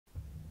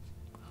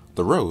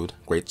The road,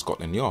 Great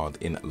Scotland Yard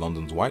in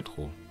London's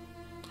Whitehall,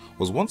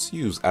 was once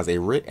used as a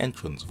rear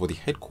entrance for the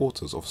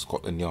headquarters of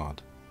Scotland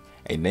Yard,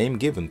 a name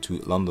given to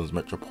London's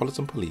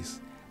Metropolitan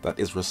Police that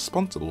is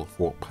responsible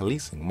for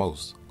policing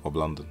most of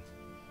London.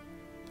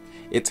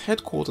 Its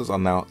headquarters are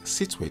now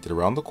situated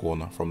around the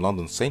corner from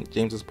London's St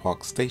James's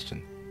Park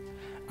station,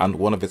 and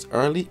one of its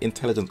early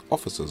intelligence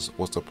officers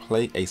was to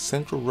play a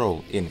central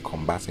role in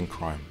combating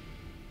crime.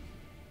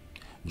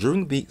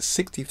 During the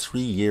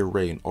 63-year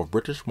reign of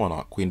British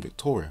monarch Queen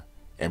Victoria,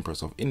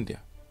 Empress of India,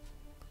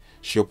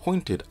 she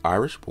appointed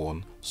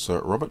Irish-born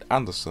Sir Robert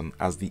Anderson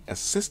as the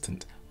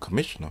Assistant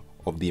Commissioner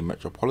of the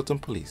Metropolitan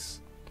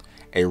Police,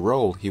 a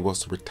role he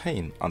was to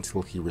retain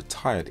until he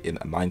retired in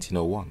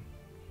 1901.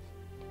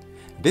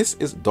 This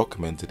is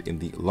documented in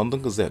the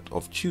London Gazette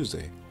of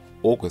Tuesday,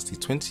 August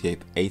 28,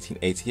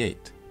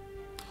 1888,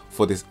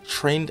 for this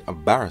trained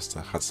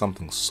barrister had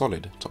something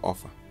solid to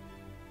offer.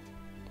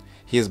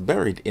 He is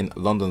buried in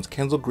London's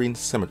Kensal Green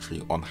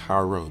Cemetery on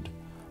Harrow Road,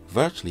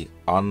 virtually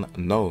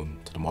unknown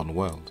to the modern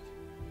world.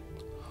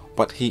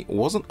 But he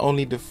wasn't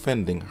only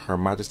defending Her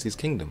Majesty's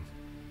kingdom,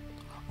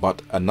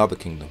 but another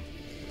kingdom,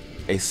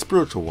 a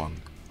spiritual one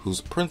whose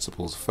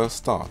principles first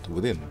start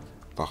within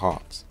the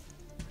heart.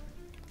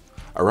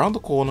 Around the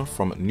corner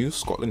from New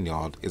Scotland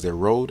Yard is a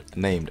road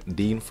named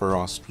Dean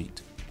Farrar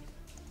Street.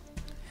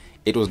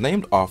 It was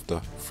named after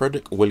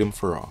Frederick William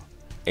Farrar,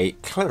 a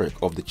cleric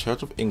of the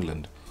Church of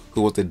England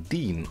who was the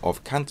Dean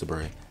of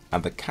Canterbury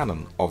and the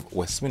Canon of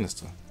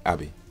Westminster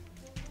Abbey.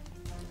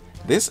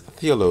 This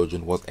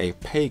theologian was a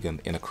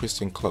pagan in a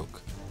Christian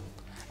cloak,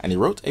 and he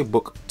wrote a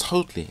book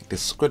totally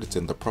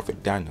discrediting the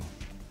prophet Daniel,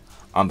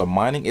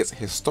 undermining its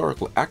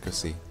historical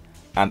accuracy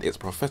and its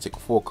prophetic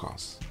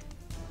forecasts.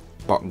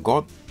 But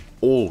God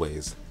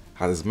always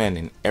has his men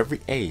in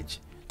every age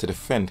to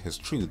defend his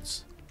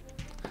truths,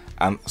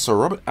 and Sir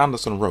Robert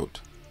Anderson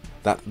wrote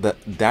that the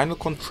Daniel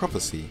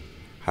controversy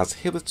has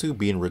hitherto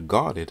been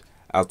regarded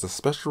as the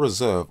special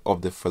reserve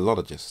of the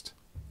philologist.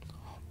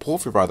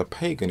 Porphyry the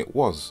pagan it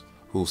was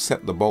who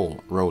set the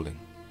ball rolling.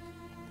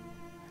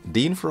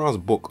 Dean Farrar's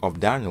book of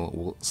Daniel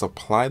will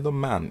supply the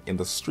man in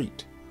the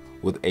street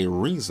with a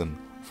reason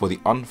for the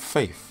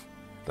unfaith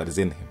that is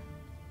in him.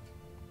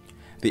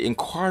 The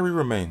inquiry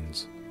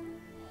remains,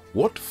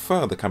 what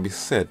further can be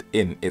said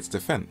in its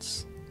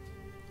defense?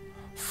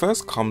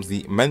 First comes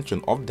the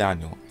mention of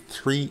Daniel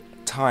 3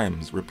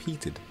 times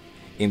repeated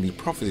in the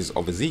prophecies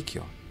of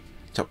Ezekiel,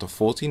 chapter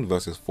 14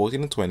 verses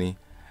 14 and 20,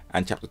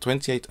 and chapter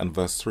 28 and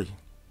verse 3.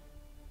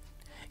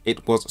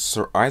 It was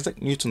Sir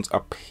Isaac Newton's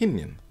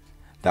opinion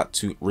that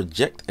to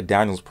reject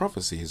Daniel's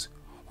prophecies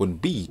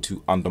would be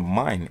to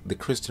undermine the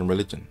Christian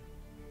religion.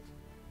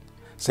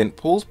 St.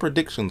 Paul's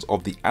predictions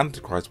of the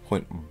Antichrist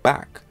point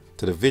back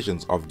to the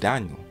visions of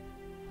Daniel,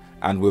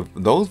 and with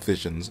those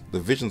visions, the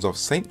visions of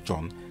St.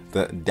 John,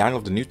 the Daniel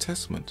of the New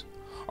Testament,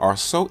 are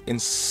so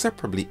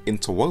inseparably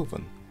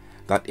interwoven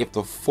that if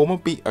the former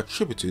be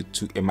attributed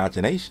to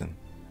imagination,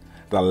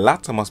 the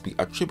latter must be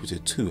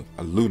attributed to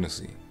a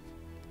lunacy.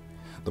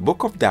 The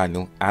book of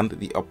Daniel and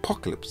the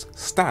Apocalypse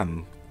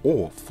stand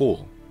or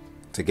fall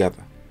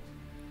together.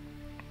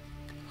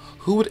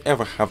 Who would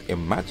ever have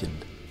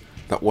imagined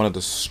that one of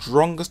the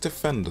strongest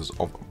defenders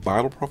of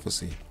Bible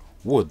prophecy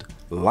would,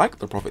 like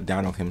the prophet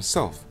Daniel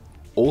himself,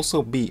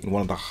 also be in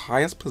one of the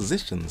highest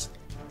positions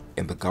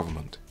in the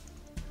government?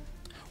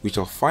 We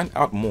shall find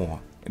out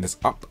more in this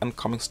up and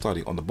coming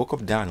study on the book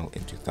of Daniel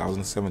in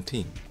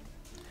 2017.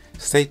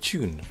 Stay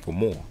tuned for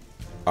more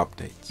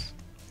updates.